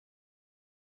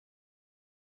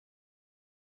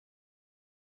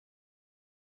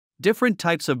Different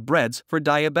types of breads for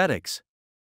diabetics.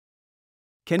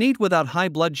 Can eat without high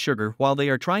blood sugar while they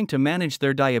are trying to manage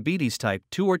their diabetes type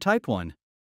 2 or type 1.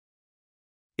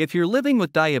 If you're living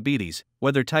with diabetes,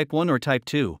 whether type 1 or type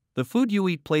 2, the food you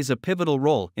eat plays a pivotal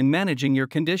role in managing your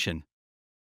condition.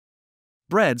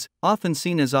 Breads, often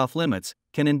seen as off-limits,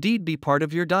 can indeed be part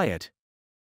of your diet.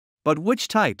 But which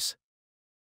types?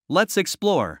 Let's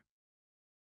explore.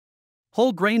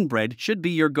 Whole grain bread should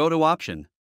be your go-to option.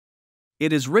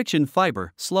 It is rich in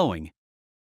fiber, slowing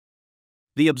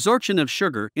the absorption of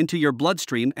sugar into your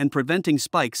bloodstream and preventing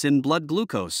spikes in blood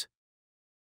glucose.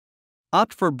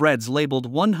 Opt for breads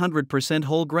labeled 100%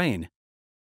 whole grain.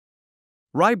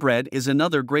 Rye bread is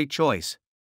another great choice.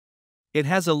 It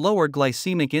has a lower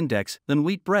glycemic index than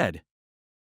wheat bread,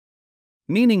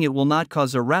 meaning it will not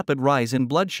cause a rapid rise in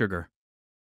blood sugar.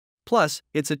 Plus,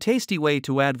 it's a tasty way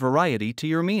to add variety to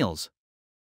your meals.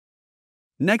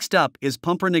 Next up is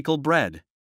pumpernickel bread.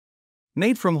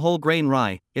 Made from whole grain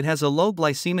rye, it has a low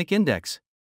glycemic index.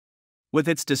 With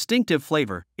its distinctive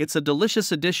flavor, it's a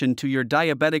delicious addition to your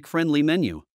diabetic-friendly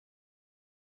menu.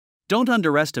 Don't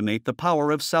underestimate the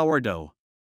power of sourdough.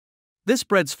 This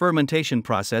bread's fermentation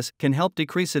process can help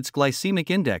decrease its glycemic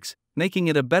index, making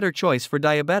it a better choice for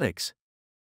diabetics.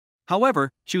 However,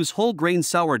 choose whole grain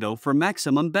sourdough for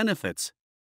maximum benefits.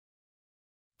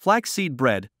 Flaxseed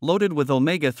bread, loaded with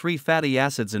omega-3 fatty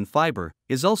acids and fiber,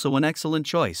 is also an excellent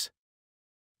choice.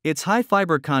 Its high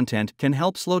fiber content can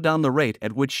help slow down the rate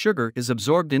at which sugar is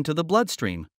absorbed into the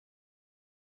bloodstream.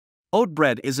 Oat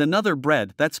bread is another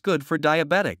bread that's good for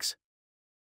diabetics.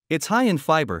 It's high in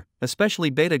fiber, especially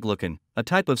beta-glucan, a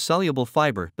type of soluble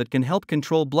fiber that can help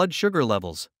control blood sugar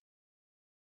levels.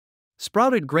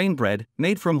 Sprouted grain bread,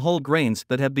 made from whole grains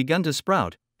that have begun to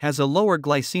sprout, has a lower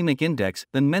glycemic index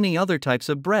than many other types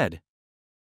of bread.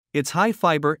 Its high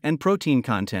fiber and protein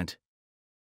content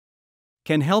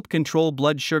can help control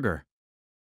blood sugar.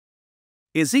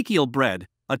 Ezekiel bread,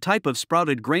 a type of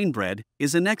sprouted grain bread,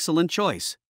 is an excellent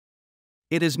choice.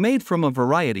 It is made from a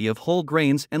variety of whole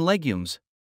grains and legumes.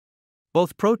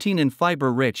 Both protein and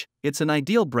fiber rich, it's an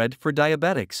ideal bread for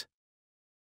diabetics.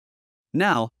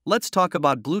 Now, let's talk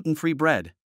about gluten-free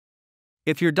bread.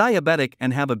 If you're diabetic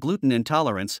and have a gluten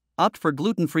intolerance, opt for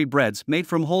gluten-free breads made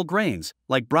from whole grains,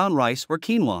 like brown rice or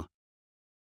quinoa.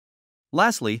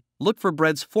 Lastly, look for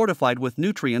breads fortified with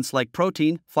nutrients like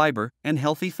protein, fiber, and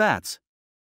healthy fats.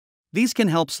 These can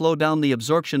help slow down the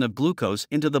absorption of glucose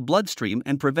into the bloodstream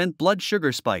and prevent blood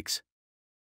sugar spikes.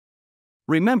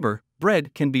 Remember,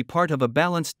 bread can be part of a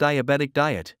balanced diabetic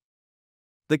diet.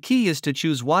 The key is to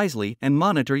choose wisely and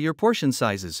monitor your portion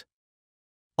sizes.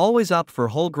 Always opt for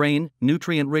whole grain,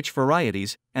 nutrient-rich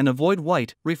varieties, and avoid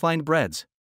white, refined breads.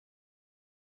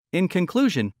 In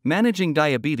conclusion, managing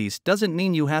diabetes doesn't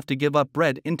mean you have to give up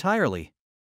bread entirely.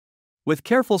 With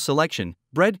careful selection,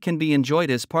 bread can be enjoyed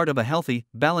as part of a healthy,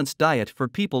 balanced diet for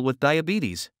people with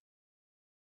diabetes.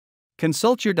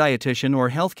 Consult your dietitian or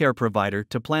healthcare provider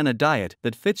to plan a diet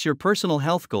that fits your personal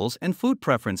health goals and food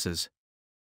preferences.